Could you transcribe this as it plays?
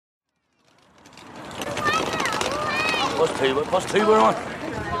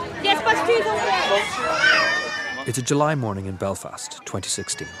It's a July morning in Belfast,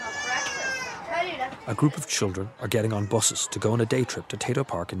 2016. A group of children are getting on buses to go on a day trip to Tato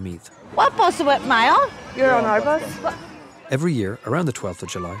Park in Meath. What bus am I on? You're on our bus. Every year, around the 12th of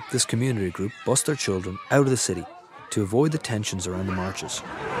July, this community group bus their children out of the city to avoid the tensions around the marches.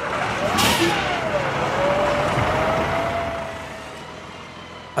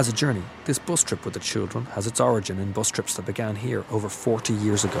 As a journey, this bus trip with the children has its origin in bus trips that began here over 40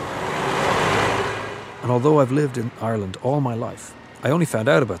 years ago. And although I've lived in Ireland all my life, I only found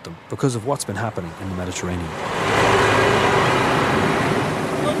out about them because of what's been happening in the Mediterranean.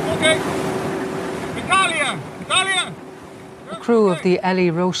 Okay. Italia! The crew of the Ellie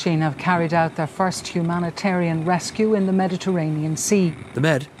Roisin have carried out their first humanitarian rescue in the Mediterranean Sea. The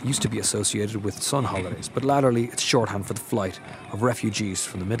Med used to be associated with sun holidays, but latterly it's shorthand for the flight of refugees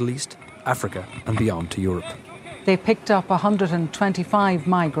from the Middle East, Africa and beyond to Europe. They picked up 125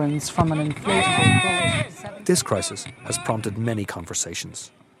 migrants from an inflatable boat. This crisis has prompted many conversations.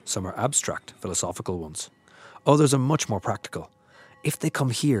 Some are abstract, philosophical ones. Others are much more practical. If they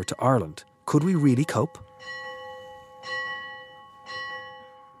come here to Ireland, could we really cope?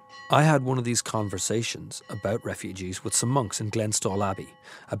 I had one of these conversations about refugees with some monks in Glenstall Abbey,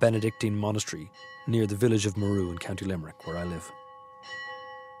 a Benedictine monastery near the village of Maru in County Limerick, where I live.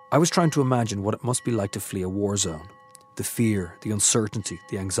 I was trying to imagine what it must be like to flee a war zone. The fear, the uncertainty,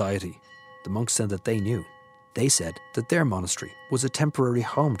 the anxiety. The monks said that they knew. They said that their monastery was a temporary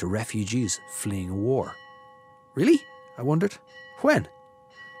home to refugees fleeing a war. Really? I wondered. When?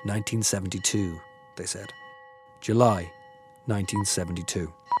 1972, they said. July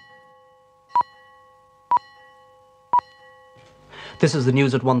 1972. This is the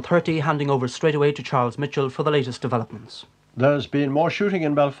news at 1:30, handing over straight away to Charles Mitchell for the latest developments. There's been more shooting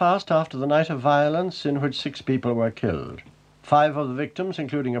in Belfast after the night of violence in which 6 people were killed. 5 of the victims,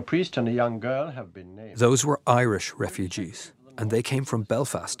 including a priest and a young girl, have been named. Those were Irish refugees, and they came from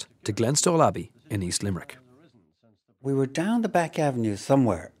Belfast to Glenstall Abbey in East Limerick. We were down the back avenue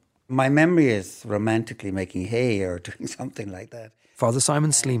somewhere. My memory is romantically making hay or doing something like that. Father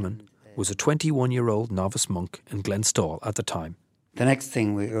Simon Sleeman was a 21-year-old novice monk in Glenstall at the time. The next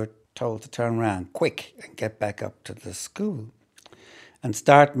thing we were told to turn around quick and get back up to the school and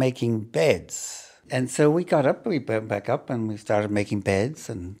start making beds. And so we got up, we went back up and we started making beds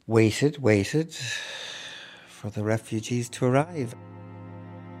and waited for the refugees to arrive.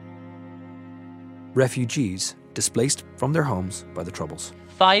 Refugees displaced from their homes by the Troubles.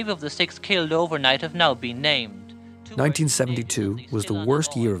 5 of the 6 killed overnight have now been named. 1972 was the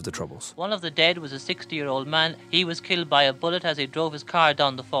worst year of the Troubles. One of the dead was a 60-year-old man. He was killed by a bullet as he drove his car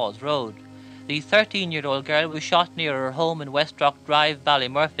down the Falls Road. The 13-year-old girl was shot near her home in Westrock Drive,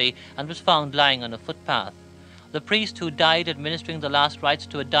 Ballymurphy, and was found lying on a footpath. The priest who died administering the last rites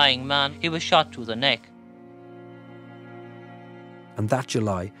to a dying man, he was shot through the neck. And that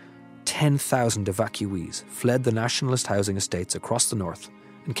July, 10,000 evacuees fled the nationalist housing estates across the north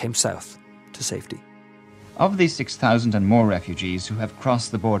and came south to safety. Of these 6,000 and more refugees who have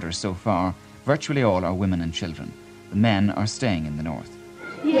crossed the border so far, virtually all are women and children. The men are staying in the north.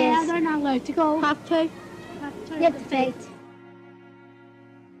 Yeah, they're not allowed to go. Have to. You have to fight.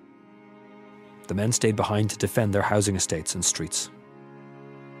 The men stayed behind to defend their housing estates and streets.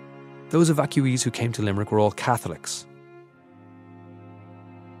 Those evacuees who came to Limerick were all Catholics.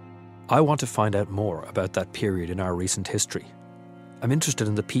 I want to find out more about that period in our recent history. I'm interested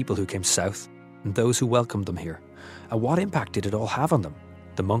in the people who came south and those who welcomed them here. And what impact did it all have on them?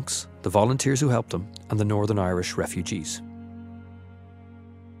 The monks, the volunteers who helped them, and the Northern Irish refugees.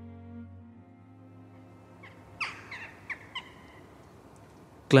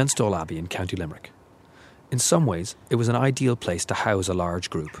 Glenstall Abbey in County Limerick. In some ways, it was an ideal place to house a large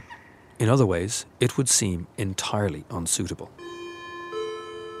group. In other ways, it would seem entirely unsuitable.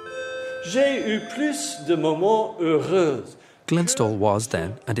 J'ai eu plus de moments heureux. Glenstall was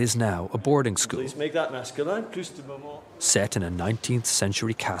then, and is now, a boarding school, Please make that masculine. Plus de moments. set in a 19th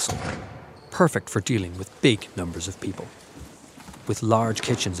century castle, perfect for dealing with big numbers of people, with large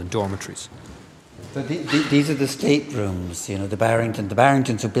kitchens and dormitories. So these are the staterooms, you know, the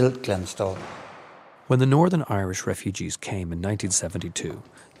Barringtons who built Glenstall. When the Northern Irish refugees came in 1972,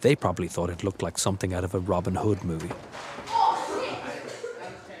 they probably thought it looked like something out of a Robin Hood movie.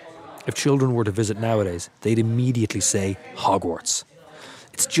 If children were to visit nowadays, they'd immediately say Hogwarts.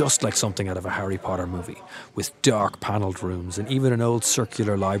 It's just like something out of a Harry Potter movie, with dark panelled rooms and even an old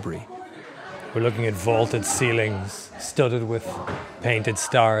circular library. We're looking at vaulted ceilings, studded with painted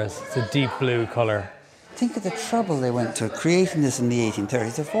stars. It's a deep blue colour. Think of the trouble they went to creating this in the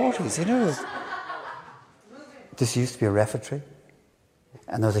 1830s or 40s, you know. this used to be a refectory,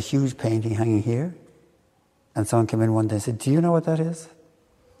 and there was a huge painting hanging here. And someone came in one day and said, do you know what that is?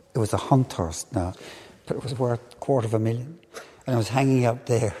 It was a Hunthurst now, but it was worth $250,000. And it was hanging up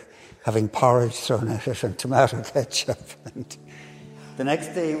there, having porridge thrown at it and tomato ketchup. And the next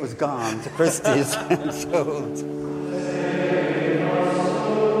day it was gone to Christie's and sold.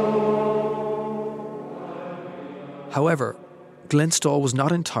 However, Glenstal was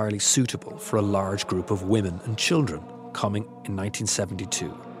not entirely suitable for a large group of women and children coming in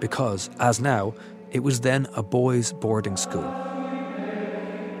 1972 because, as now, it was then a boys' boarding school.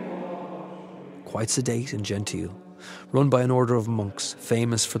 Quite sedate and genteel, run by an order of monks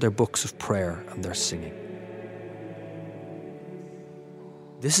famous for their books of prayer and their singing.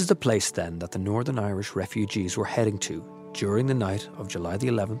 This is the place then that the Northern Irish refugees were heading to during the night of July the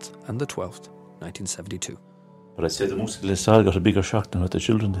 11th and the 12th, 1972. But I'd say the monks of Glenstal got a bigger shock than what the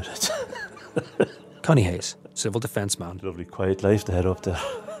children did. Connie Hayes, civil defence man. Lovely quiet life they had up there.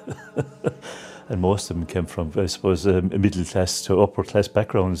 And most of them came from, I suppose, middle class to upper class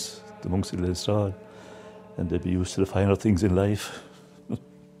backgrounds, the monks of Glenstal. And they'd be used to the finer things in life.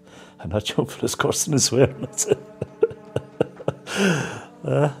 I'm not jumping as cursing and swearing.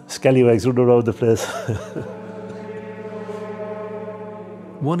 Scallywags running around the place.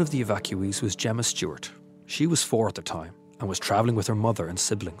 One of the evacuees was Gemma Stewart. She was 4 at the time and was travelling with her mother and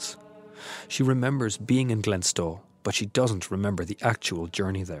siblings. She remembers being in Glenstal, but she doesn't remember the actual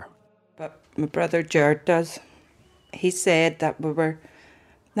journey there. But my brother Jared does. He said that we were...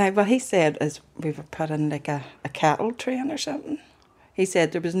 Now, what he said is we were put in like a cattle train or something. He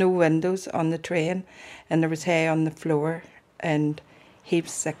said there was no windows on the train and there was hay on the floor and he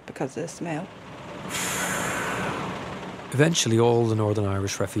was sick because of the smell. Eventually, all the Northern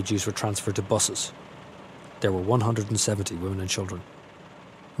Irish refugees were transferred to buses. There were 170 women and children.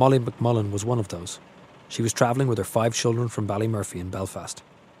 Molly McMullen was one of those. She was travelling with her 5 children from Ballymurphy in Belfast.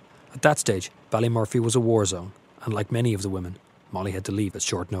 At that stage, Ballymurphy was a war zone, and like many of the women, Molly had to leave at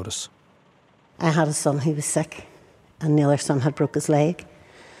short notice. I had a son who was sick, and the other son had broke his leg.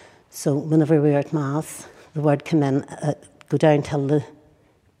 So whenever we were at Mass, the word came in, go down to the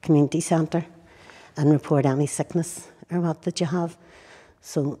community centre and report any sickness or what that you have.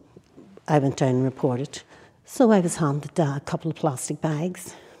 So I went down and reported. So I was handed a couple of plastic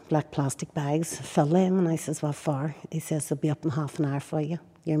bags, black plastic bags, filled them, and I says, what for? He says, they'll be up in half an hour for you.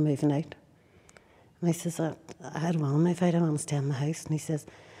 You're moving out. And I says, I don't want to move out, I want to stay in my house. And he says,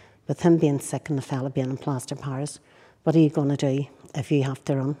 with him being sick and the fella being in plaster Paris, what are you going to do if you have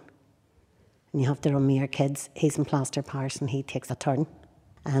to run? And you have to run with your kids. He's in plaster Paris and he takes a turn.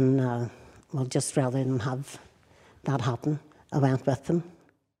 And well, just rather than have that happen, I went with them.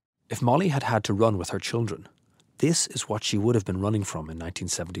 If Molly had had to run with her children, this is what she would have been running from in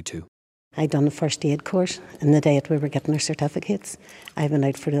 1972. I'd done a first aid course, and the day that we were getting our certificates, I went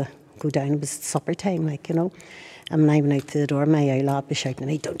out for the go down. It was supper time, like, you know. And when I went out to the door, my old lad was shouting at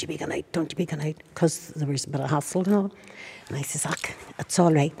me, don't you be going out, don't you be going out, because there was a bit of hassle and all. And I says, it's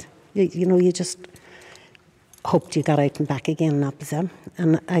all right. You know, you just hoped you got out and back again, and that was it.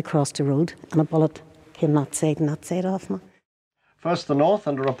 And I crossed the road, and a bullet came that side off me. First the north,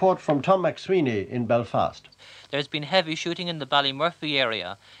 and a report from Tom McSweeney in Belfast. There's been heavy shooting in the Ballymurphy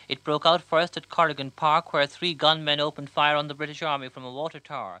area. It broke out first at Corrigan Park, where 3 gunmen opened fire on the British Army from a water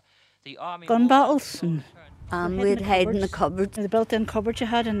tower. The army gun battles, and we'd hide in the cupboard. The built-in cupboard you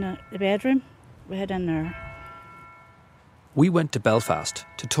had in the bedroom, we had in there. We went to Belfast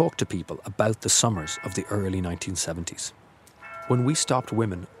to talk to people about the summers of the early 1970s. When we stopped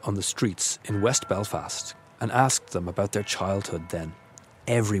women on the streets in West Belfast and asked them about their childhood then,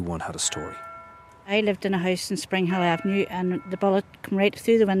 everyone had a story. I lived in a house in Spring Hill Avenue, and the bullet came right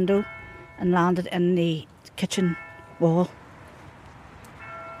through the window and landed in the kitchen wall.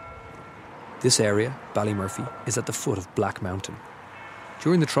 This area, Ballymurphy, is at the foot of Black Mountain.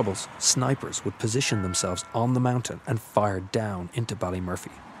 During the Troubles, snipers would position themselves on the mountain and fire down into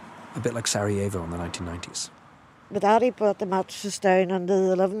Ballymurphy, a bit like Sarajevo in the 1990s. My daddy brought the mattresses down into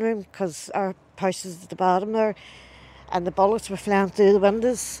the living room because our house is at the bottom there, and the bullets were flying through the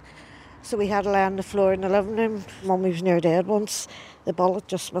windows. So we had to lie on the floor in the living room. Mummy was near dead once. The bullet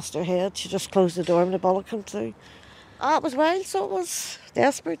just missed her head. She just closed the door and the bullet came through. It was wild, so it was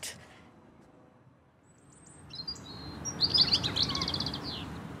desperate.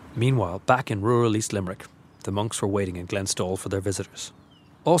 Meanwhile, back in rural East Limerick, the monks were waiting in Glenstal for their visitors.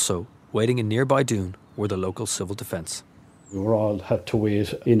 Also, waiting in nearby Doon were the local civil defence. We were all had to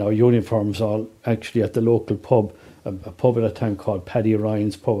wait in our uniforms, all actually at the local pub, a pub at a time called Paddy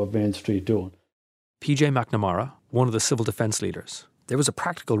Ryan's pub of Main Street, Doon. PJ McNamara, one of the civil defence leaders, there was a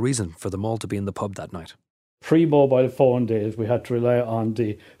practical reason for them all to be in the pub that night. Pre-mobile phone days, we had to rely on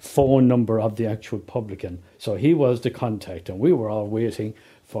the phone number of the actual publican. So he was the contact, and we were all waiting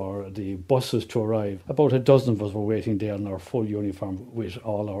for the buses to arrive. About a dozen of us were waiting there in our full uniform with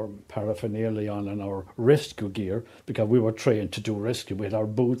all our paraphernalia on and our rescue gear, because we were trained to do rescue with our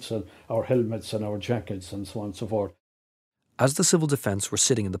boots and our helmets and our jackets and so on and so forth. As the civil defence were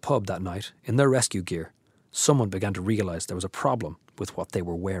sitting in the pub that night in their rescue gear, someone began to realise there was a problem with what they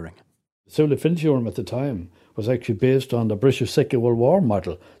were wearing. Civil defence uniform at the time was actually based on the British Second World War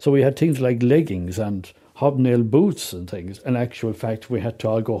model. So we had things like leggings and hobnail boots and things. In actual fact, we had to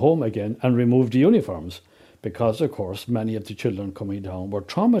all go home again and remove the uniforms because, of course, many of the children coming down were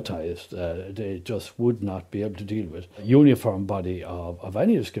traumatised. They just would not be able to deal with a uniform body of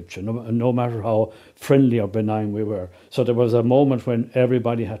any description, no matter how friendly or benign we were. So there was a moment when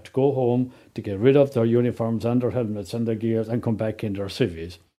everybody had to go home to get rid of their uniforms and their helmets and their gears and come back in their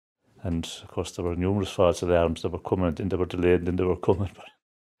civvies. And, of course, there were numerous false alarms that were coming, and then they were delayed, and then they were coming.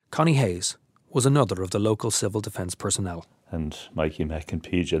 Connie Hayes was another of the local civil defence personnel. And Mikey Mack and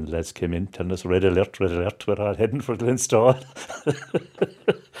PJ and the lads came in telling us, red alert, we're all heading for Glenstall.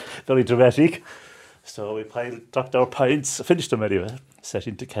 Very dramatic. So we dropped our pints, finished them anyway, sat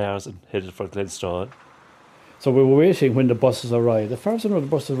into cars and headed for Glenstall. So we were waiting when the buses arrived. The first one of the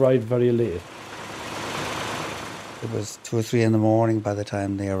buses arrived very late. It was 2 or 3 in the morning by the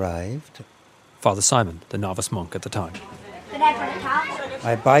time they arrived. Father Simon, the novice monk at the time.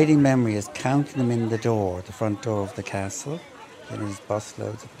 My abiding memory is counting them in the front door of the castle. There's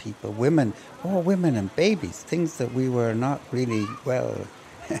busloads of people, women and babies, things that we were not really well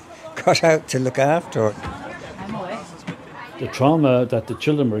cut out to look after. The trauma that the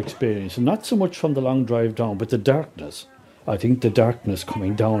children were experiencing, not so much from the long drive down, but the darkness. I think the darkness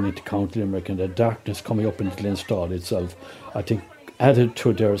coming down into County Limerick and the darkness coming up into Glenstall itself, I think added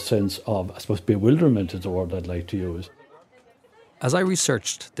to their sense of, I suppose, bewilderment is the word I'd like to use. As I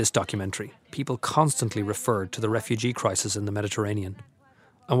researched this documentary, people constantly referred to the refugee crisis in the Mediterranean.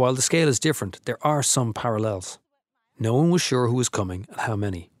 And while the scale is different, there are some parallels. No one was sure who was coming and how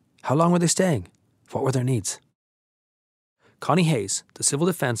many. How long were they staying? What were their needs? Connie Hayes, the civil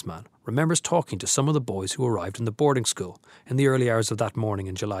defence man, remembers talking to some of the boys who arrived in the boarding school in the early hours of that morning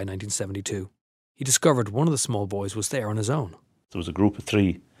in July 1972. He discovered one of the small boys was there on his own. There was a group of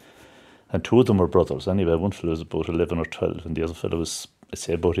 3, and 2 of them were brothers. Anyway, one fellow was about 11 or 12, and the other fellow was, I'd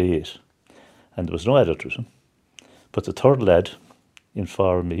say, about 8. And there was no adult with him. But the third lad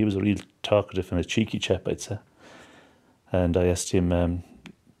informed me, he was a real talkative and a cheeky chap, I'd say. And I asked him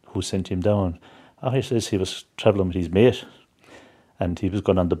who sent him down. He says he was travelling with his mate, and he was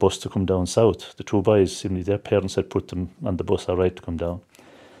going on the bus to come down south. The 2 boys, seemingly their parents had put them on the bus all right to come down.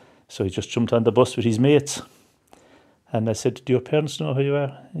 So he just jumped on the bus with his mates. And I said, do your parents know who you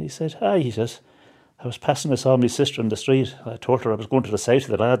are? And he said, he says, I was passing, I saw my sister in the street. I told her I was going to the site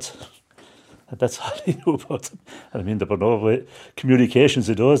of the lads. And that's all he knew about them. And I mean, there were no communications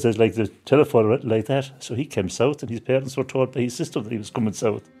in those days, like the telephone or anything like that. So he came south, and his parents were told by his sister that he was coming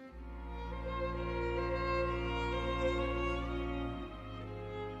south.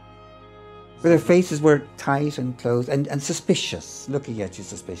 But their faces were tight and closed and suspicious, looking at you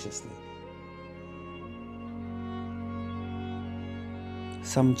suspiciously.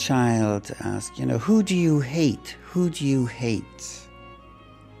 Some child asked, who do you hate? Who do you hate?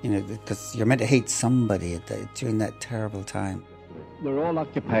 Because you're meant to hate somebody during that terrible time. We're all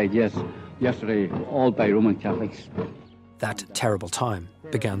occupied, yes, yesterday, all by Roman Catholics. That terrible time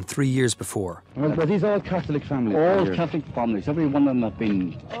began 3 years before. Well, these are all Catholic families. All Catholic families. Every one of them have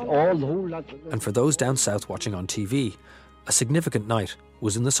been, all the whole lot. And for those down south watching on TV, a significant night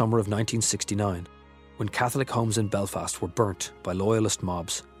was in the summer of 1969, when Catholic homes in Belfast were burnt by loyalist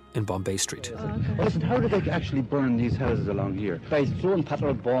mobs in Bombay Street. Listen, how did they actually burn these houses along here? By throwing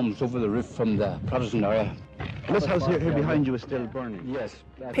patter bombs over the roof from the Protestant area. And this house here behind you is still burning? Yes.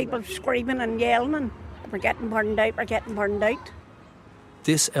 People screaming and yelling. We're getting burned out.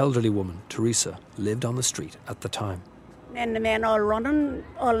 This elderly woman, Teresa, lived on the street at the time. And the men all running,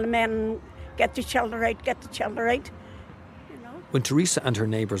 all the men, get the children out. When Teresa and her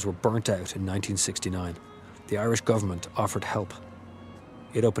neighbours were burnt out in 1969, the Irish government offered help.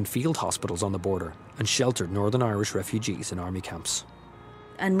 It opened field hospitals on the border and sheltered Northern Irish refugees in army camps.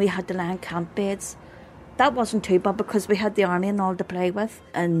 And we had to lie in camp beds. That wasn't too bad because we had the army and all to play with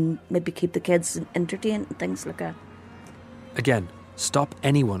and maybe keep the kids entertained and things like that. Again, stop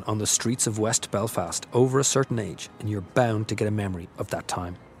anyone on the streets of West Belfast over a certain age and you're bound to get a memory of that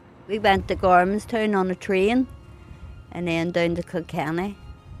time. We went to Gormanstown on a train and then down to Kilkenny.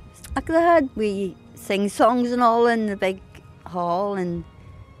 Like they had we sing songs and all in the big hall and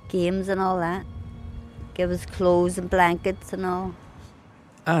games and all that. give us clothes and blankets and all.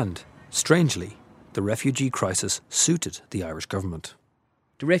 And, strangely, the refugee crisis suited the Irish government.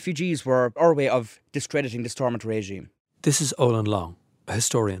 The refugees were our way of discrediting the Stormont regime. This is Olin Long, a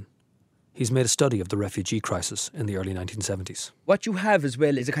historian. He's made a study of the refugee crisis in the early 1970s. What you have as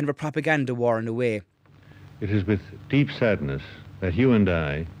well is a kind of a propaganda war in a way. It is with deep sadness that you and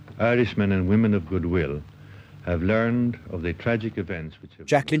I, Irishmen and women of goodwill, have learned of the tragic events which have...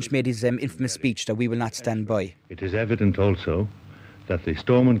 Jack Lynch made his infamous speech that we will not stand by. It is evident also that the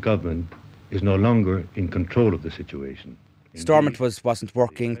Stormont government is no longer in control of the situation. Stormont wasn't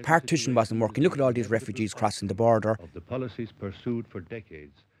working, partition wasn't working. Look at all these refugees crossing the border. Of the policies pursued for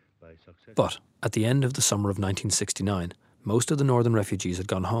decades by successive... But at the end of the summer of 1969, most of the northern refugees had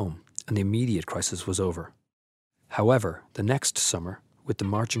gone home and the immediate crisis was over. However, the next summer, with the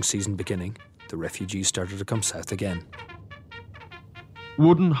marching season beginning, the refugees started to come south again.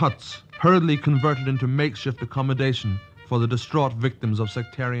 Wooden huts hurriedly converted into makeshift accommodation for the distraught victims of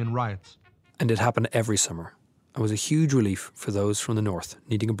sectarian riots. And it happened every summer, and was a huge relief for those from the north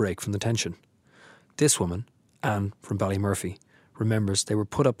needing a break from the tension. This woman, Anne from Ballymurphy, remembers they were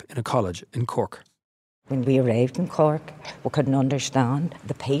put up in a college in Cork. When we arrived in Cork, we couldn't understand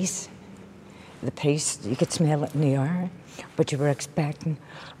the peace. The peace, you could smell it in the air, but you were expecting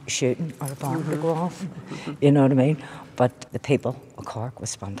shooting or a bomb to go off, you know what I mean? But the people of Cork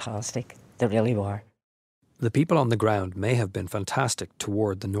was fantastic, they really were. The people on the ground may have been fantastic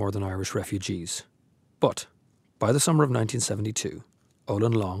toward the Northern Irish refugees, but by the summer of 1972,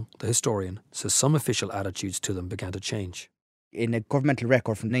 Olin Long, the historian, says some official attitudes to them began to change. In a governmental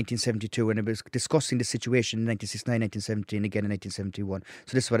record from 1972, and it was discussing the situation in 1969, 1970, and again in 1971.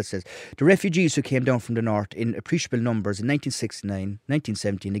 So this is what it says. The refugees who came down from the north in appreciable numbers in 1969,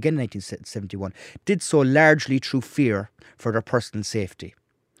 1970, and again in 1971 did so largely through fear for their personal safety.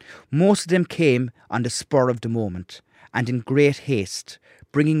 Most of them came on the spur of the moment and in great haste,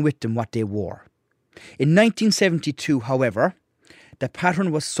 bringing with them what they wore. In 1972, however, the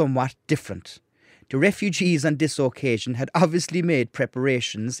pattern was somewhat different. The refugees on this occasion had obviously made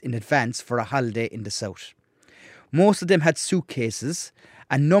preparations in advance for a holiday in the south. Most of them had suitcases,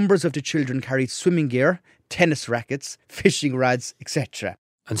 and numbers of the children carried swimming gear, tennis rackets, fishing rods, etc.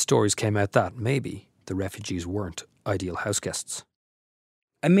 And stories came out that maybe the refugees weren't ideal house guests.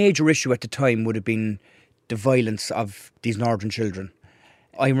 A major issue at the time would have been the violence of these northern children.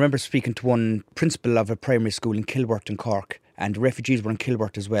 I remember speaking to one principal of a primary school in Kilworth in Cork, and the refugees were in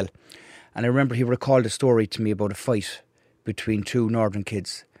Kilworth as well. And I remember he recalled a story to me about a fight between two northern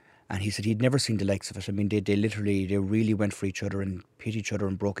kids. And he said he'd never seen the likes of it. I mean, they really went for each other and hit each other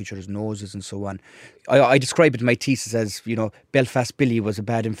and broke each other's noses and so on. I describe it in my thesis as, Belfast Billy was a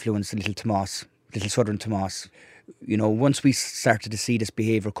bad influence in little southern Tomas. Once we started to see this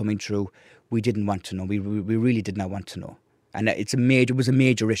behaviour coming through, we didn't want to know. We really did not want to know. And it was a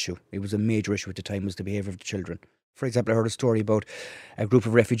major issue. It was a major issue at the time, was the behaviour of the children. For example, I heard a story about a group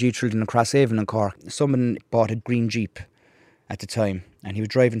of refugee children in Crosshaven in Cork. Someone bought a green Jeep at the time, and he was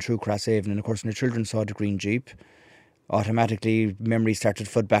driving through Crosshaven, and of course when the children saw the green Jeep, automatically memories started to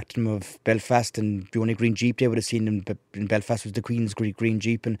flood back to them of Belfast, and the only green Jeep they would have seen in Belfast was the Queen's green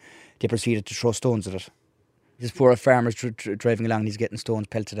Jeep, and they proceeded to throw stones at it. This poor farmer's driving along and he's getting stones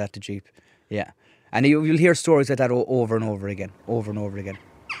pelted at the Jeep. Yeah. And you'll hear stories like that over and over again.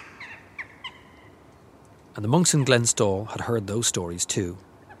 And the monks in Glenstal had heard those stories too.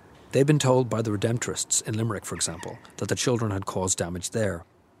 They'd been told by the Redemptorists in Limerick, for example, that the children had caused damage there.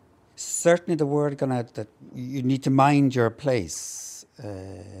 Certainly the word gone out that you need to mind your place.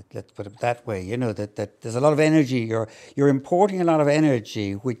 Let's put it that way. That there's a lot of energy. You're importing a lot of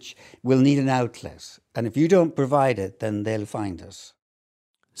energy which will need an outlet. And if you don't provide it, then they'll find it.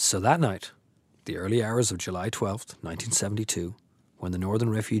 So that night, the early hours of July 12th, 1972, when the northern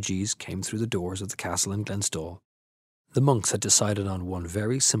refugees came through the doors of the castle in Glenstal, the monks had decided on one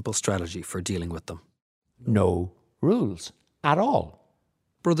very simple strategy for dealing with them. No rules at all.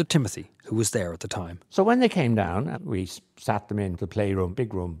 Brother Timothy, who was there at the time. So when they came down, we sat them in the playroom,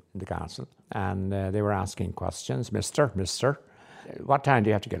 big room in the castle, and they were asking questions. Mister, what time do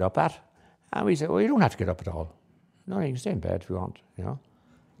you have to get up at? And we said, well, you don't have to get up at all. No, you can stay in bed if you want,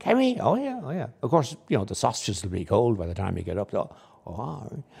 Can we? Oh, yeah. Of course, the sausages will be cold by the time you get up, though. Oh,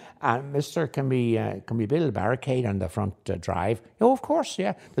 and mister, can we build a barricade on the front drive? Oh, of course,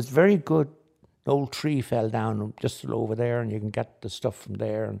 yeah. There's very good. An old tree fell down just over there, and you can get the stuff from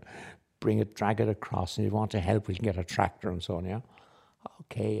there and drag it across. And if you want to help, we can get a tractor and so on, yeah?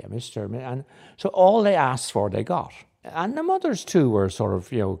 Okay, mister. And so all they asked for, they got. And the mothers, too, were sort of,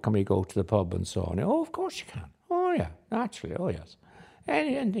 can we go to the pub and so on? Oh, of course you can. Oh, yeah, naturally, oh, yes.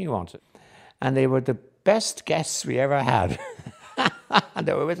 Anything you wanted. And they were the best guests we ever had.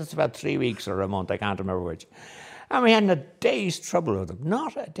 They were with us about 3 weeks or a month, I can't remember which. And we hadn't a day's trouble with them,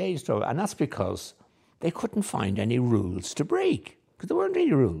 not a day's trouble. And that's because they couldn't find any rules to break, because there weren't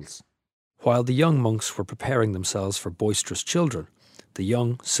any rules. While the young monks were preparing themselves for boisterous children, the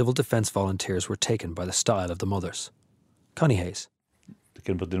young civil defence volunteers were taken by the style of the mothers. Connie Hayes.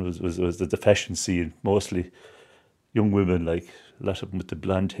 But then was the fashion scene, mostly young women, like a lot of them with the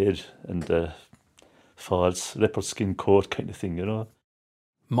blonde head and the false leopard skin coat kind of thing, you know.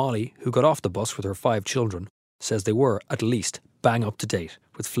 Molly, who got off the bus with her 5 children, says they were, at least, bang up to date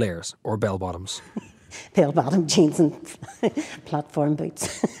with flares or bell-bottoms. Bell-bottom jeans and platform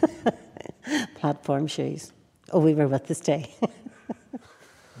boots. Platform shoes. Oh, we were with this day.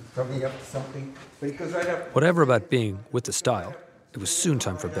 Probably up to something, but it goes right up. Whatever about being with the style, it was soon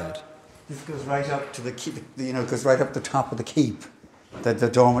time for bed. This goes right up to the keep, goes right up the top of the keep. The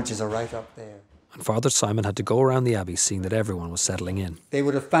dormitories are right up there. And Father Simon had to go around the abbey seeing that everyone was settling in. They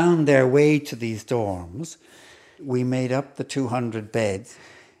would have found their way to these dorms. We made up the 200 beds,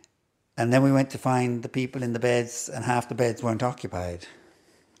 and then we went to find the people in the beds, and half the beds weren't occupied.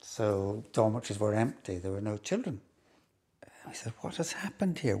 So dormitories were empty. There were no children. I said, what has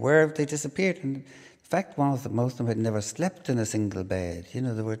happened here? Where have they disappeared? And the fact was that most of them had never slept in a single bed. You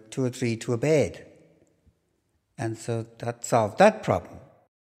know, there were 2 or 3 to a bed. And so that solved that problem.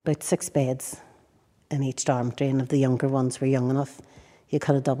 About 6 beds in each dormitory, and if the younger ones were young enough, you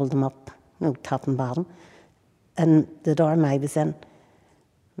could have doubled them up, top and bottom. And the dorm I was in,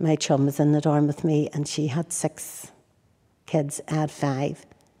 my chum was in the dorm with me, and she had 6 kids. I had 5.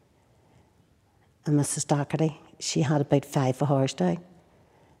 And Mrs. Doherty, she had about 5 of hers down.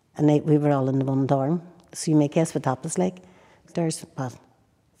 And we were all in the one dorm. So you may guess what that was like. There's,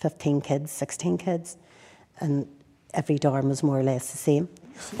 15 kids, 16 kids. And every dorm was more or less the same.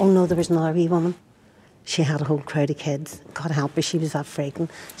 Oh no, there was another wee woman. She had a whole crowd of kids. God help her, she was that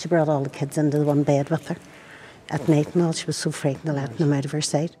frightened. She brought all the kids into the one bed with her. At night and all, she was so frightened of letting them out of her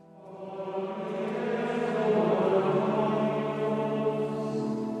sight.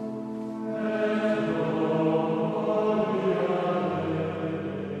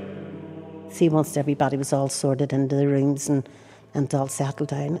 See, once everybody was all sorted into the rooms and all settled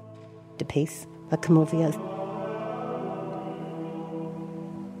down, the peace that come over you.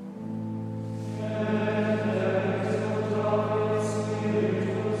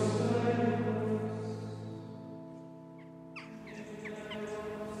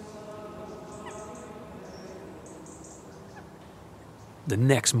 The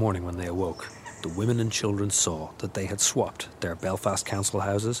next morning when they awoke, the women and children saw that they had swapped their Belfast council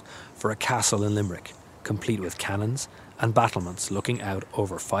houses for a castle in Limerick, complete with cannons and battlements looking out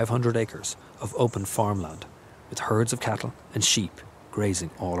over 500 acres of open farmland, with herds of cattle and sheep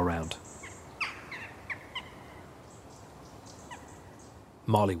grazing all around.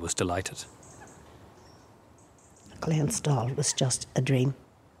 Molly was delighted. Glenstal was just a dream.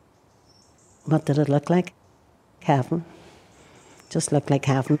 What did it look like? Heaven. Just looked like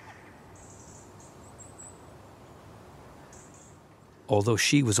heaven. Although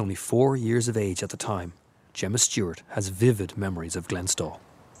she was only 4 years of age at the time, Gemma Stewart has vivid memories of Glenstal.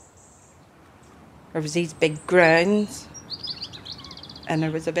 There was these big grounds, and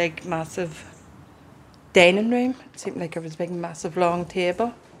there was a big, massive dining room. It seemed like there was a big, massive, long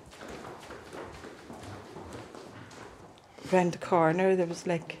table. Round the corner, there was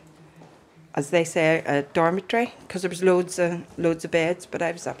like, as they say, a dormitory, because there was loads of beds, but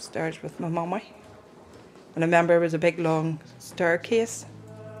I was upstairs with my mummy. And I remember there was a big, long staircase.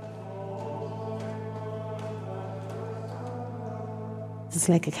 It's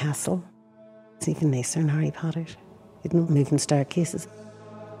like a castle. It's even nicer than Harry Potter. You'd no moving staircases.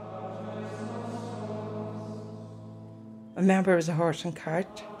 I remember there was a horse and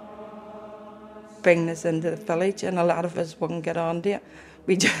cart bringing us into the village, and a lot of us wouldn't get onto it.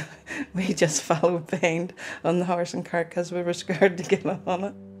 We just followed behind on the horse and cart because we were scared to get on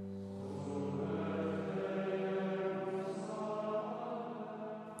it.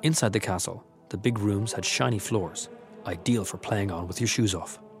 Inside the castle, the big rooms had shiny floors, ideal for playing on with your shoes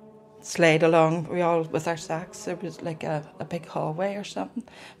off. Slide along, we all with our sacks. There was like a big hallway or something.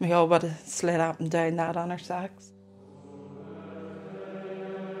 We all would have slid up and down that on our sacks.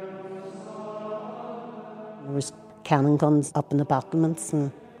 There was cannon guns up in the battlements,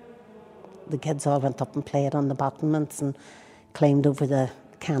 and the kids all went up and played on the battlements and climbed over the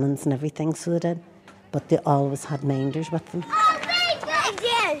cannons and everything, so they did. But they always had minders with them.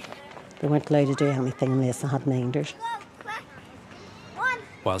 They weren't allowed to do anything unless they had minders.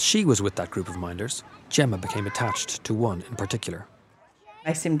 While she was with that group of minders, Gemma became attached to one in particular.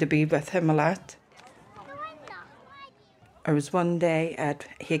 I seemed to be with him a lot. There was one day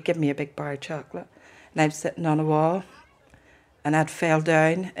he'd given me a big bar of chocolate, and I was sitting on a wall, and I'd fell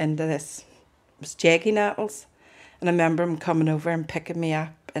down into this, it was jaggy nettles, and I remember him coming over and picking me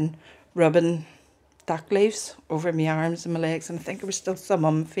up and rubbing dock leaves over my arms and my legs, and I think there was still some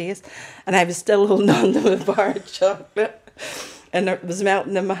on my face, and I was still holding on to my bar of chocolate, and it was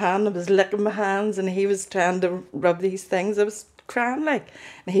melting in my hand. I was licking my hands, and he was trying to rub these things. I was crying and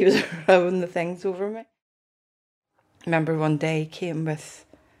he was rubbing the things over me. I remember one day he came with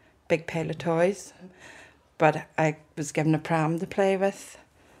a big pile of toys, but I was given a pram to play with.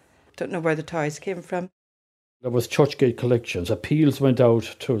 Don't know where the toys came from. There was Churchgate collections. Appeals went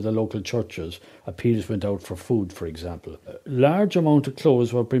out to the local churches. Appeals went out for food, for example. A large amount of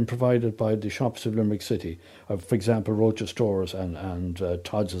clothes were being provided by the shops of Limerick City. For example, Rocha Stores and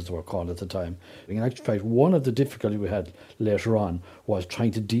Todd's, as they were called at the time. In actual fact, one of the difficulties we had later on was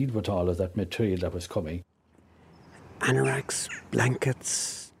trying to deal with all of that material that was coming. Anoraks,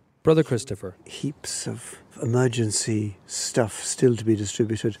 blankets. Brother Christopher. Heaps of emergency stuff still to be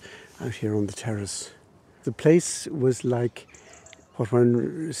distributed out here on the terrace. The place was like what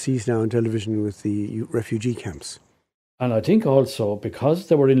one sees now on television with the refugee camps. And I think also, because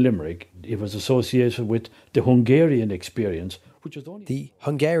they were in Limerick, it was associated with the Hungarian experience, which was only... The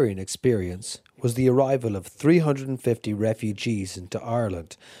Hungarian experience was the arrival of 350 refugees into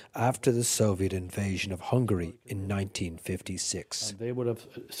Ireland after the Soviet invasion of Hungary in 1956. And they would have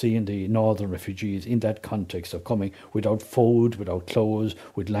seen the northern refugees in that context of coming without food, without clothes,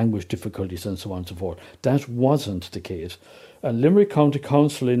 with language difficulties and so on and so forth. That wasn't the case. And Limerick County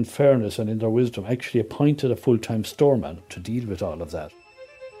Council, in fairness and in their wisdom, actually appointed a full-time storeman to deal with all of that.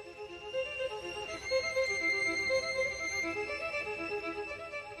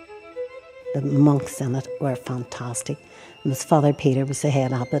 The monks in it were fantastic. And his Father Peter was the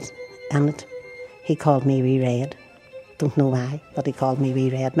head abbot in it. He called me Wee Red. Don't know why, but he called me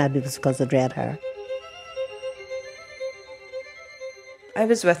Wee Red. Maybe it was because of red hair. I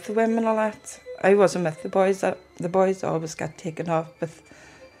was with the women a lot. I wasn't with the boys. The boys always got taken off with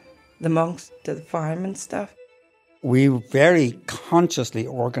the monks to the farm and stuff. We very consciously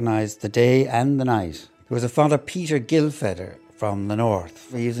organised the day and the night. There was a Father Peter Gilfeder from the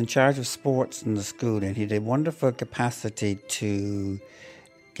north. He was in charge of sports in the school, and he had a wonderful capacity to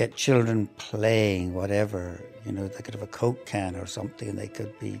get children playing whatever. You know, they could have a Coke can or something, and they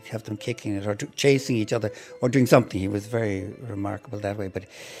could have them kicking it or chasing each other or doing something. He was very remarkable that way. But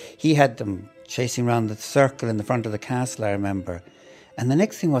he had them chasing around the circle in the front of the castle, I remember. And the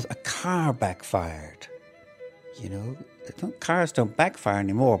next thing was a car backfired. You know, cars don't backfire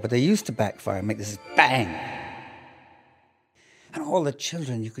anymore, but they used to backfire and make this bang. And all the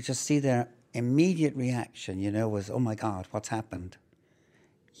children, you could just see their immediate reaction, you know, was, oh my God, what's happened?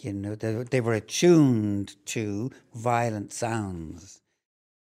 You know, they were attuned to violent sounds.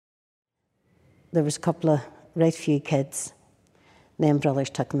 There was a couple of right few kids. Them brothers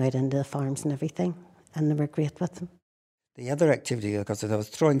took them out into the farms and everything, and they were great with them. The other activity, because I was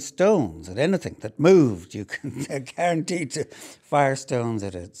throwing stones at anything that moved, you can guaranteed to fire stones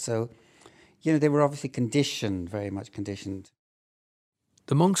at it. So, you know, they were obviously conditioned, very much conditioned.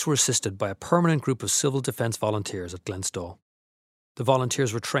 The monks were assisted by a permanent group of civil defence volunteers at Glenstal. The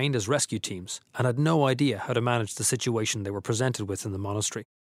volunteers were trained as rescue teams and had no idea how to manage the situation they were presented with in the monastery.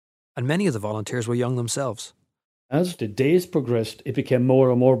 And many of the volunteers were young themselves. As the days progressed, it became more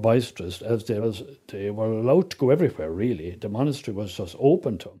and more boisterous as they were allowed to go everywhere, really. The monastery was just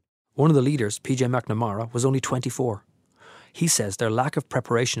open to them. One of the leaders, PJ McNamara, was only 24. He says their lack of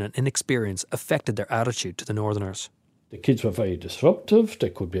preparation and inexperience affected their attitude to the Northerners. The kids were very disruptive. They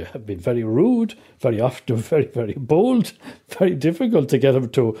could have been very rude, very often very, very bold, very difficult to get them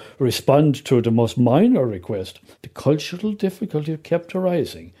to respond to the most minor request. The cultural difficulty kept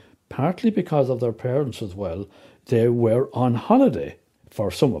arising, partly because of their parents as well. They were on holiday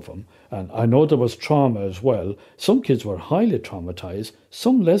for some of them, and I know there was trauma as well. Some kids were highly traumatised,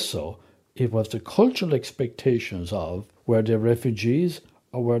 some less so. It was the cultural expectations of were they refugees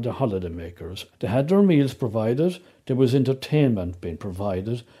or were they holiday makers. They had their meals provided, there was entertainment being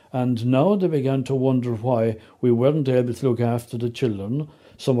provided, and now they began to wonder why we weren't able to look after the children.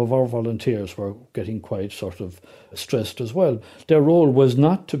 Some of our volunteers were getting quite sort of stressed as well. Their role was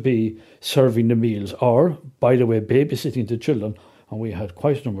not to be serving the meals or, by the way, babysitting the children. And we had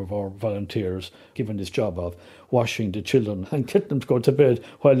quite a number of our volunteers given this job of washing the children and getting them to go to bed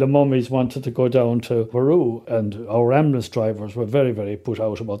while the mummies wanted to go down to Peru. And our ambulance drivers were very, very put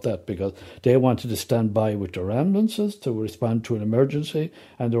out about that because they wanted to stand by with their ambulances to respond to an emergency.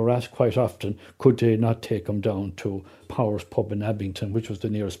 And they were asked quite often, could they not take them down to Powers Pub in Abington, which was the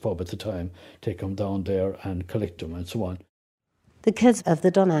nearest pub at the time, take them down there and collect them and so on. The kids, if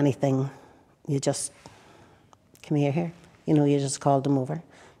they'd done anything, you just, come here. You know, you just called them over.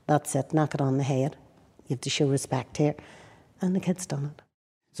 That's it, knock it on the head. You have to show respect here. And the kids done it.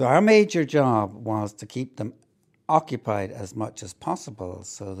 So our major job was to keep them occupied as much as possible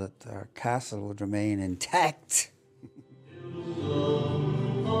so that our castle would remain intact.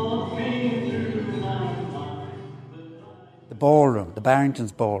 The ballroom, the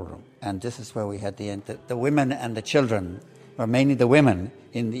Barrington's ballroom, and this is where we had the women and the children, or mainly the women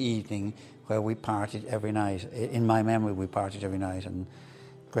in the evening, where we partied every night. In my memory, we partied every night, and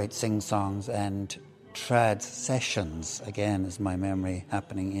great sing-songs and trad sessions, again, is my memory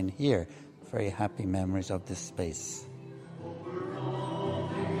happening in here. Very happy memories of this space.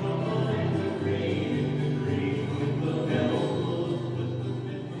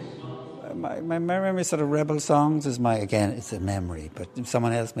 My memory sort of rebel songs is again, it's a memory, but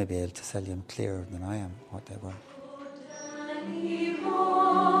someone else may be able to tell you clearer than I am what they were.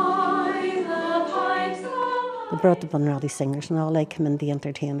 They brought the Bunratty singers and all, they came in to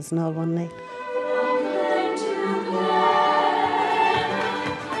entertain us and all one night.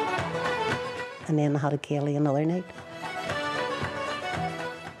 And then I had a Kelly another night.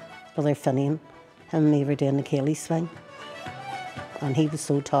 Brother Finian, him and me were doing the Kelly swing. And he was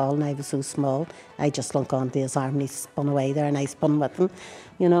so tall and I was so small. I just slunk onto his arm and he spun away there and I spun with him,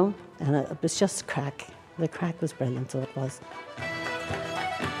 you know. And it was just crack. The crack was brilliant, so it was.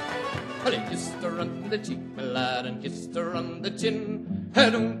 Well, I kissed her on the cheek, my lad, and kissed her on the chin.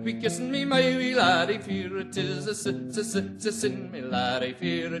 Don't be kissing me, my wee lad, I fear it is a sin, my lad, I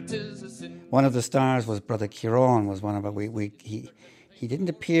fear it is a sin. One of the stars was Brother Kieran, was one of our, he didn't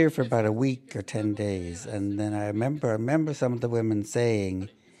appear for about a week or 10 days, and then I remember some of the women saying,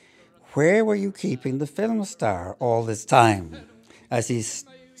 "Where were you keeping the film star all this time?" As he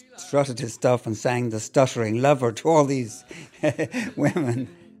strutted his stuff and sang the stuttering lover to all these women.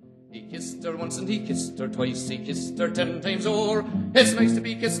 He kissed her once and he kissed her twice, he kissed her 10 times o'er. It's nice to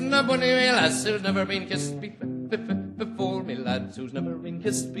be kissing a bunny me lass who's never been kissed before, me lads who's never been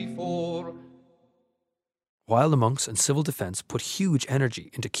kissed before. While the monks and civil defence put huge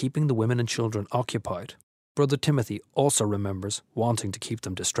energy into keeping the women and children occupied, Brother Timothy also remembers wanting to keep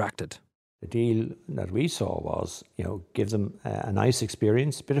them distracted. The deal that we saw was, give them a nice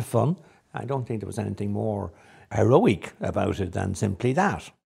experience, a bit of fun. I don't think there was anything more heroic about it than simply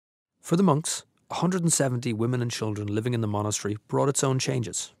that. For the monks, 170 women and children living in the monastery brought its own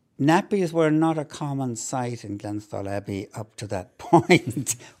changes. Nappies were not a common sight in Glenstal Abbey up to that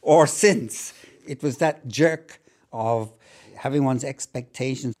point, or since. It was that jerk of having one's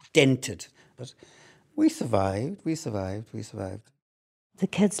expectations dented. But we survived. The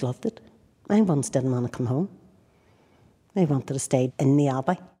kids loved it. I once didn't want to come home. I wanted to stay in the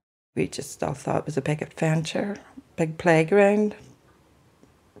abbey. We just all thought it was a big adventure, big playground,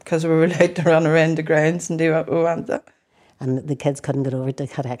 because we were allowed to run around the grounds and do what we wanted. And the kids couldn't get over it. They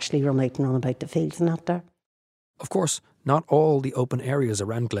could actually run out and run about the fields and out there. Of course, not all the open areas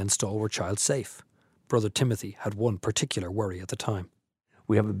around Glenstal were child safe. Brother Timothy had one particular worry at the time.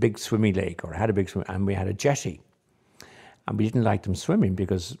 We have a big swimming lake, or had a big swimming, and we had a jetty. And we didn't like them swimming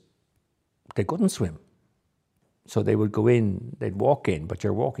because they couldn't swim. So they would go in, they'd walk in, but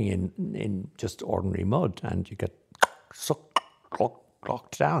you're walking in just ordinary mud, and you get sucked,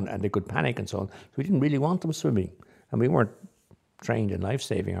 clocked down, and they could panic and so on. So we didn't really want them swimming, and we weren't trained in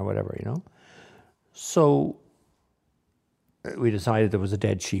life-saving or whatever, So we decided there was a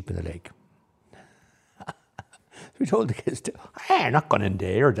dead sheep in the lake. We told the kids, not going in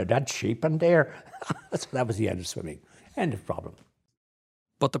there, there's dead sheep in there. So that was the end of swimming. End of problem.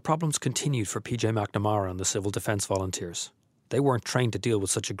 But the problems continued for PJ McNamara and the Civil Defence Volunteers. They weren't trained to deal with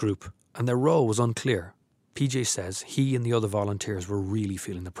such a group, and their role was unclear. PJ says he and the other volunteers were really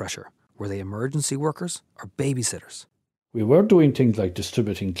feeling the pressure. Were they emergency workers or babysitters? We were doing things like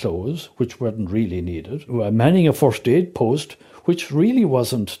distributing clothes, which weren't really needed. We were manning a first aid post, which really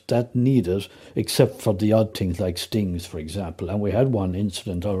wasn't that needed, except for the odd things like stings, for example. And we had one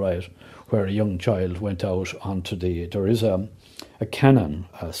incident, where a young child went out onto there is a cannon,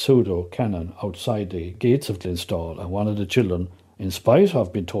 a pseudo cannon, outside the gates of Glenstal, and one of the children, in spite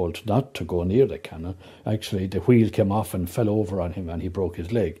of being told not to go near the cannon, actually the wheel came off and fell over on him and he broke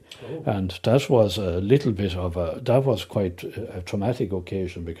his leg. Oh. And that was that was quite a traumatic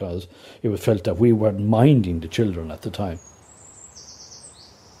occasion, because it was felt that we weren't minding the children at the time.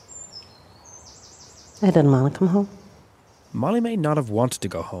 I didn't want to come home. Molly may not have wanted to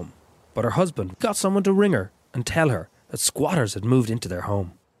go home, but her husband got someone to ring her and tell her that squatters had moved into their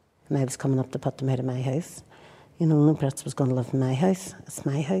home. And I was coming up to put them out of my house. No Brits was going to live in my house. It's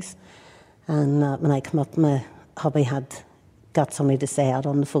my house. And when I come up, my hubby had got somebody to say it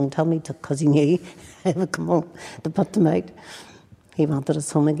on the phone, tell me, because he knew I would come home to put them out. He wanted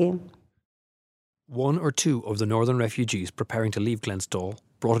us home again. One or two of the northern refugees preparing to leave Glenstal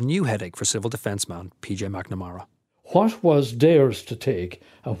brought a new headache for civil defence man PJ McNamara. What was theirs to take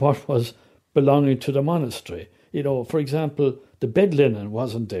and what was belonging to the monastery? You know, for example, the bed linen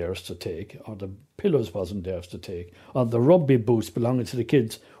wasn't theirs to take, or the pillows wasn't theirs to take, or the rugby boots belonging to the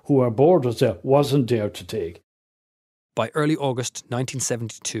kids who were boarders there wasn't there to take. By early August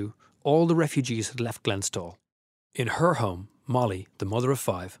 1972, all the refugees had left Glenstal. In her home, Molly, the mother of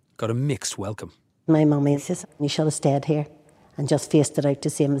 5, got a mixed welcome. My mummy says, you should have stayed here and just faced it out the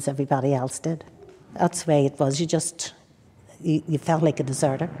same as everybody else did. That's the way it was. You felt like a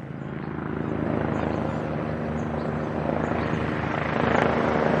deserter.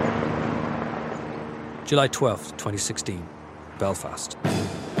 July 12th, 2016, Belfast.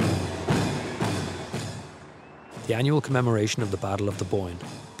 The annual commemoration of the Battle of the Boyne,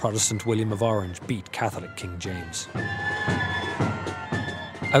 Protestant William of Orange beat Catholic King James.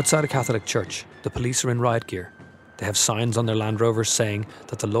 Outside a Catholic church, the police are in riot gear. They have signs on their Land Rovers saying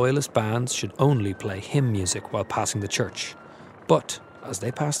that the loyalist bands should only play hymn music while passing the church. But as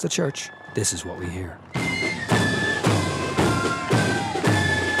they pass the church, this is what we hear.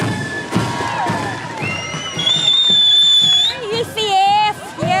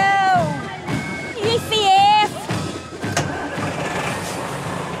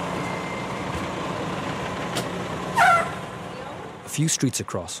 A few streets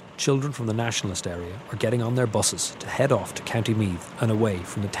across, children from the nationalist area are getting on their buses to head off to County Meath and away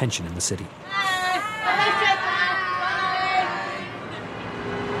from the tension in the city.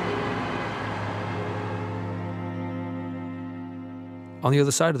 On the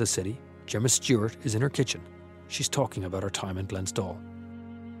other side of the city, Gemma Stewart is in her kitchen. She's talking about her time in Glenstal.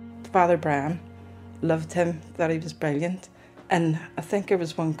 Father Bram, loved him, thought he was brilliant. And I think there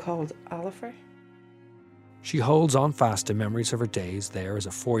was one called Oliver. She holds on fast to memories of her days there as a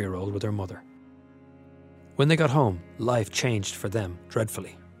 4-year-old with her mother. When they got home, life changed for them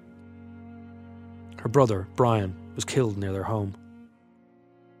dreadfully. Her brother, Brian, was killed near their home.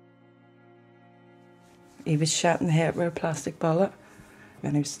 He was shot in the head with a plastic bullet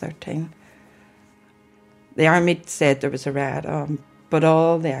when he was 13. The army said there was a riot on, but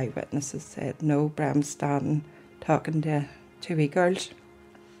all the eyewitnesses said no, Bram's standing talking to 2 wee girls.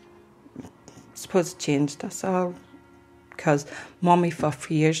 I suppose it changed us all, because Mummy fought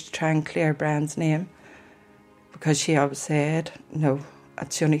for years to try and clear Brian's name, because she always said, no,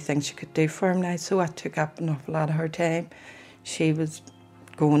 that's the only thing she could do for him now, so that took up an awful lot of her time. She was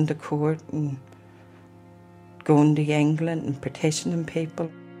going to court and going to England and petitioning people.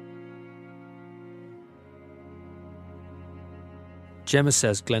 Gemma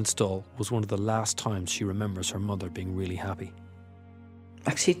says Glenstal was one of the last times she remembers her mother being really happy.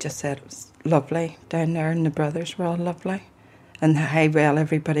 Like she just said it was lovely down there, and the brothers were all lovely, and how well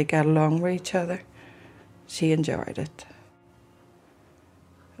everybody got along with each other. She enjoyed it.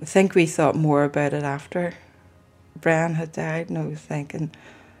 I think we thought more about it after Brian had died, and I was thinking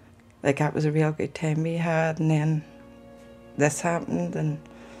like that was a real good time we had, and then this happened, and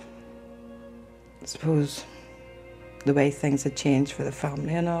I suppose the way things had changed for the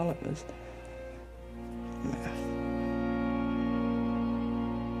family and all, it was...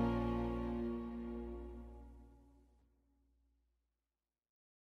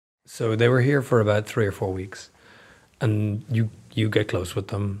 So they were here for about 3 or 4 weeks, and you get close with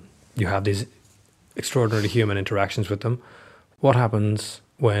them. You have these extraordinarily human interactions with them. What happens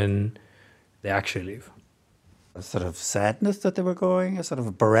when they actually leave? A sort of sadness that they were going, a sort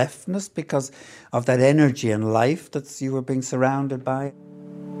of bereftness because of that energy and life that you were being surrounded by.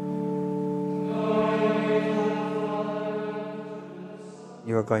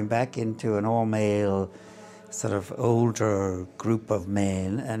 You were going back into an all-male, sort of older group of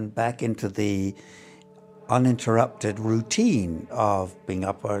men and back into the uninterrupted routine of being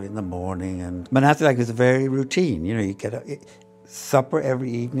up early in the morning. And monastic life is very routine. You know, you get supper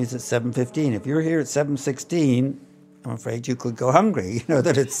every evening is at 7:15. If you're here at 7:16, I'm afraid you could go hungry. You know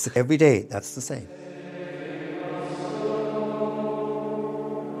that it's every day. That's the same.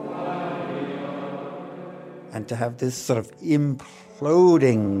 And to have this sort of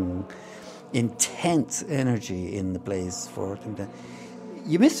imploding, intense energy in the place for it,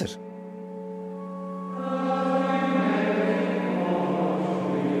 you miss it.